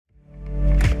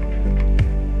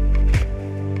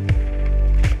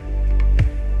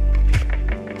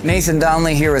Nathan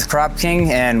Donnelly here with CropKing,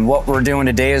 and what we're doing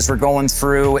today is we're going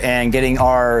through and getting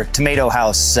our tomato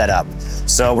house set up.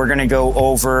 So we're gonna go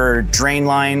over drain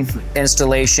line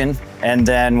installation, and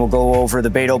then we'll go over the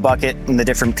Bato bucket and the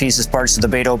different parts of the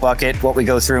Bato bucket, what we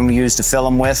go through and we use to fill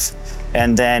them with,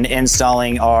 and then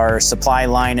installing our supply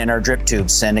line and our drip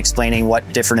tubes and explaining what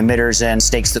different emitters and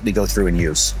stakes that we go through and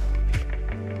use.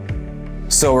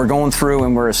 So we're going through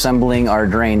and we're assembling our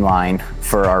drain line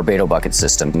for our Bato bucket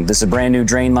system. This is a brand new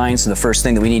drain line, so the first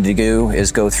thing that we need to do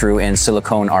is go through and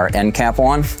silicone our end cap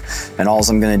on. And all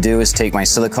I'm gonna do is take my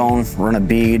silicone, run a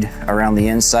bead around the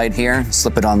inside here,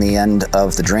 slip it on the end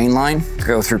of the drain line,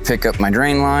 go through, pick up my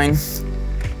drain line,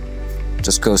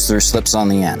 just goes through, slips on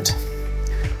the end.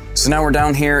 So now we're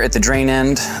down here at the drain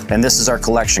end, and this is our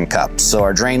collection cup. So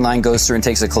our drain line goes through and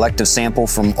takes a collective sample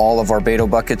from all of our Bato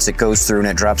buckets. It goes through and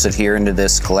it drops it here into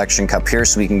this collection cup here,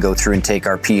 so we can go through and take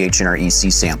our pH and our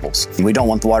EC samples. We don't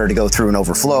want the water to go through and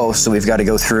overflow, so we've got to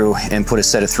go through and put a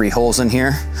set of 3 holes in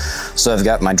here. So I've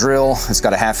got my drill, it's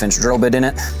got a 1/2-inch drill bit in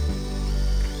it.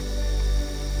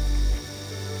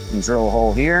 And drill a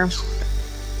hole here,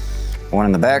 one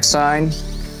on the back side,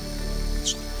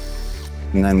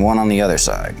 and then one on the other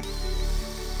side.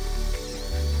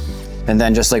 And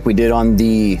then just like we did on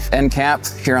the end cap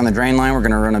here on the drain line, we're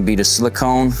gonna run a bead of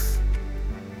silicone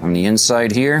on the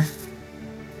inside here.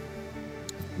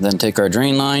 Then take our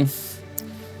drain line,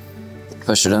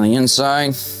 push it on the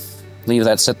inside, leave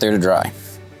that sit there to dry.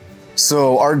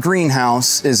 So our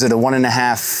greenhouse is at a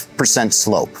 1.5%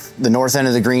 slope. The north end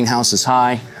of the greenhouse is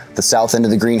high, the south end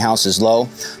of the greenhouse is low.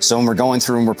 So when we're going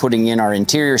through and we're putting in our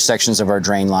interior sections of our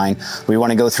drain line, we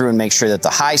want to go through and make sure that the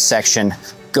high section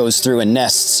goes through and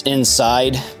nests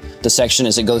inside the section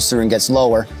as it goes through and gets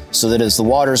lower, so that as the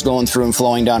water's going through and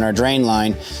flowing down our drain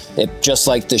line, it just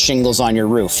like the shingles on your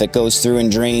roof, it goes through and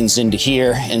drains into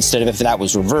here. Instead of if that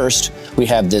was reversed, we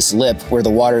have this lip where the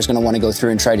water is going to want to go through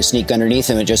and try to sneak underneath,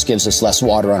 and it just gives us less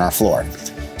water on our floor.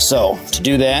 So to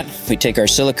do that, we take our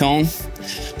silicone,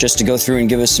 just to go through and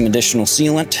give us some additional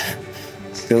sealant,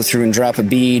 go through and drop a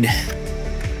bead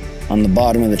on the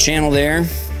bottom of the channel there,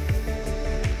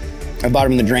 or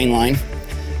bottom of the drain line.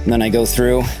 And then I go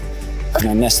through and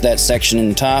I nest that section in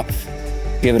the top,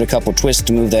 give it a couple twists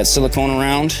to move that silicone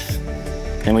around,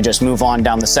 and we just move on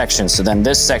down the section. So then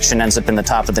this section ends up in the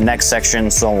top of the next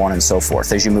section, so on and so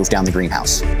forth as you move down the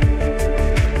greenhouse.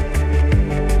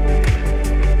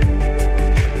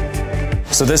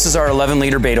 So this is our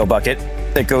 11-liter Bato bucket.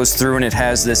 It goes through and it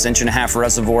has this 1.5-inch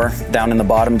reservoir down in the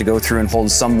bottom to go through and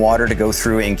hold some water to go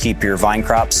through and keep your vine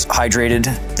crops hydrated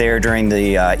there during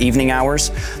the evening hours,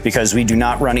 because we do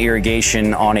not run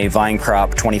irrigation on a vine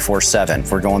crop 24/7.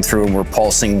 We're going through and we're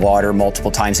pulsing water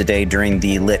multiple times a day during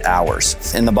the lit hours.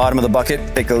 In the bottom of the bucket,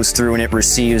 it goes through and it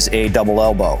receives a double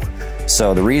elbow.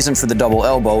 So the reason for the double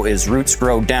elbow is roots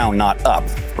grow down, not up,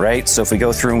 right? So if we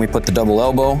go through and we put the double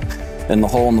elbow in the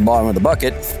hole in the bottom of the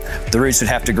bucket, the roots would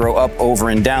have to grow up, over,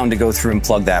 and down to go through and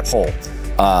plug that hole.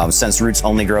 Since roots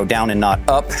only grow down and not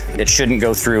up, it shouldn't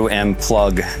go through and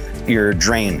plug your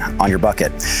drain on your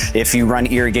bucket. If you run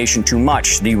irrigation too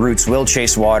much, the roots will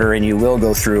chase water and you will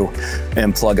go through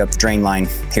and plug up the drain line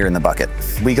here in the bucket.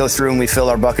 We go through and we fill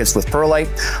our buckets with perlite.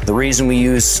 The reason we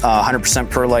use 100%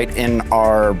 perlite in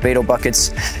our Bato buckets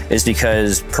is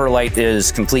because perlite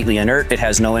is completely inert. It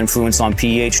has no influence on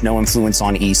pH, no influence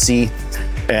on EC.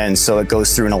 And so it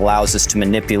goes through and allows us to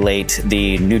manipulate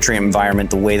the nutrient environment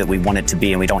the way that we want it to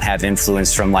be, and we don't have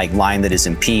influence from like lime that is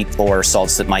in peat or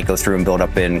salts that might go through and build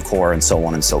up in core and so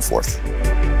on and so forth.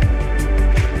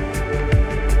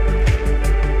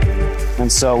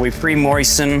 And so we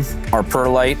pre-moisten our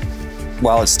perlite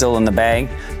while it's still in the bag.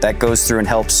 That goes through and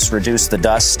helps reduce the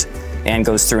dust and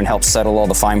goes through and helps settle all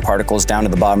the fine particles down to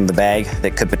the bottom of the bag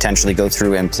that could potentially go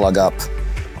through and plug up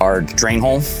our drain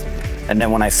hole. And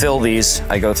then when I fill these,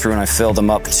 I go through and I fill them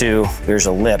up to, there's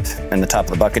a lip in the top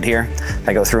of the bucket here.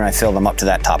 I go through and I fill them up to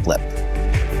that top lip.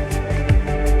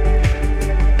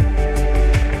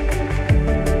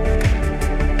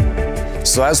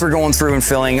 So as we're going through and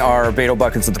filling our Bato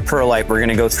buckets with the perlite, we're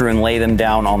gonna go through and lay them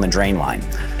down on the drain line.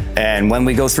 And when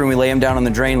we go through and we lay them down on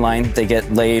the drain line, they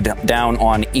get laid down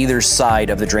on either side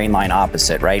of the drain line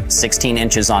opposite, right? 16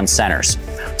 inches on centers.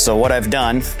 So what I've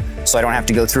done, so I don't have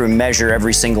to go through and measure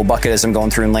every single bucket as I'm going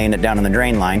through and laying it down on the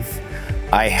drain line,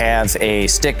 I have a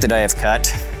stick that I have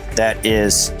cut that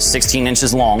is 16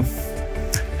 inches long.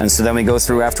 And so then we go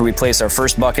through, after we place our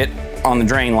first bucket on the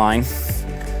drain line,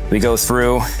 we go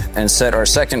through and set our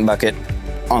second bucket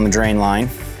on the drain line.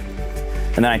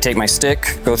 And then I take my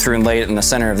stick, go through and lay it in the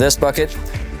center of this bucket.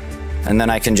 And then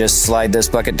I can just slide this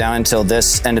bucket down until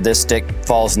this end of this stick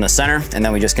falls in the center. And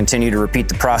then we just continue to repeat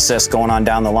the process going on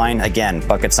down the line. Again,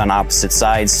 buckets on opposite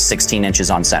sides, 16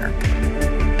 inches on center.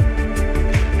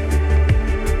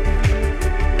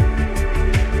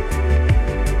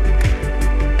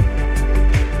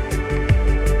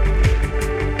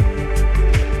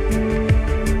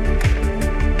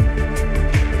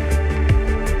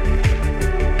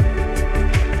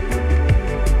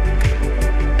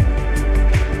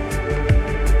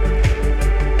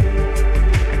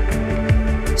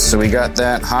 So we got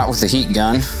that hot with the heat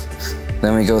gun.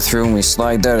 Then we go through and we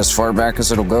slide that as far back as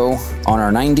it'll go on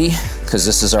our 90, because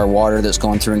this is our water that's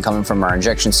going through and coming from our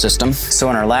injection system. So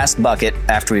in our last bucket,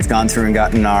 after we've gone through and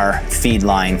gotten our feed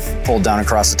line pulled down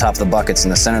across the top of the buckets, in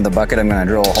the center of the bucket, I'm gonna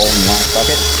drill a hole in the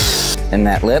last bucket in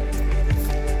that lip,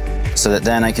 so that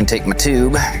then I can take my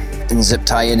tube and zip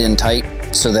tie it in tight,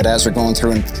 so that as we're going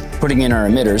through and putting in our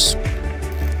emitters,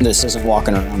 this isn't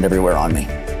walking around everywhere on me.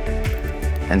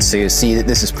 And so you see that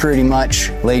this is pretty much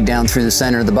laid down through the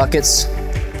center of the buckets,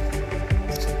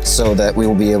 so that we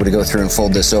will be able to go through and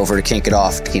fold this over to kink it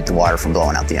off to keep the water from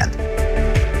blowing out the end.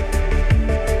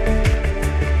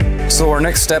 So our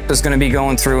next step is going to be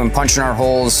going through and punching our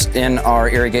holes in our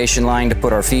irrigation line to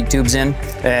put our feed tubes in.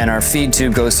 And our feed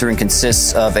tube goes through and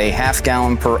consists of a 1/2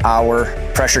 gallon per hour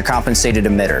pressure compensated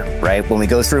emitter, right? When we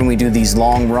go through and we do these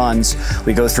long runs,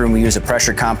 we go through and we use a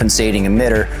pressure compensating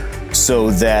emitter,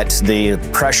 so that the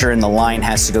pressure in the line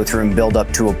has to go through and build up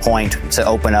to a point to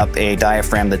open up a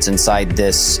diaphragm that's inside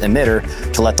this emitter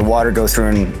to let the water go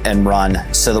through and run,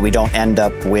 so that we don't end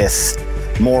up with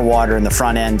more water in the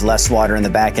front end, less water in the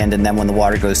back end, and then when the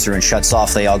water goes through and shuts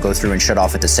off, they all go through and shut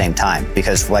off at the same time.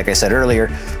 Because like I said earlier,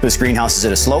 this greenhouse is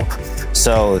at a slope,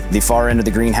 so the far end of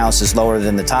the greenhouse is lower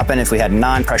than the top end. If we had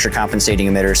non-pressure compensating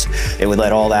emitters, it would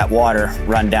let all that water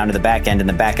run down to the back end, and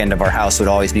the back end of our house would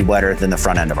always be wetter than the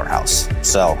front end of our house.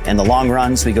 So in the long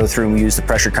runs, we go through and we use the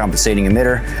pressure compensating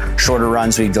emitter. Shorter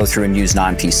runs, we go through and use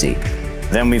non-PC.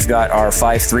 Then we've got our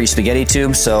 5-3 spaghetti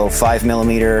tube, so 5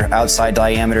 millimeter outside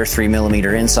diameter, 3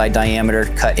 millimeter inside diameter,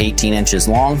 cut 18 inches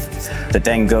long. That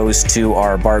then goes to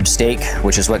our barb stake,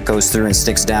 which is what goes through and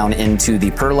sticks down into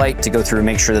the perlite to go through and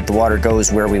make sure that the water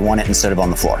goes where we want it instead of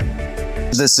on the floor.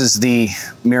 This is the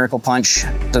miracle punch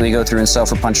that we go through and sell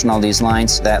for punching all these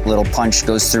lines. That little punch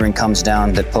goes through and comes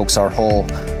down that pokes our hole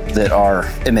that our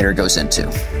emitter goes into.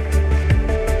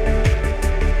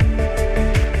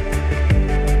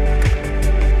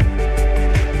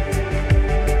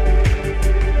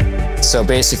 So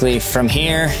basically from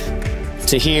here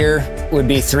to here would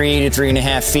be 3 to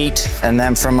 3.5 feet. And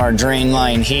then from our drain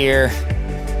line here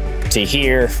to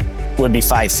here would be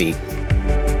 5 feet.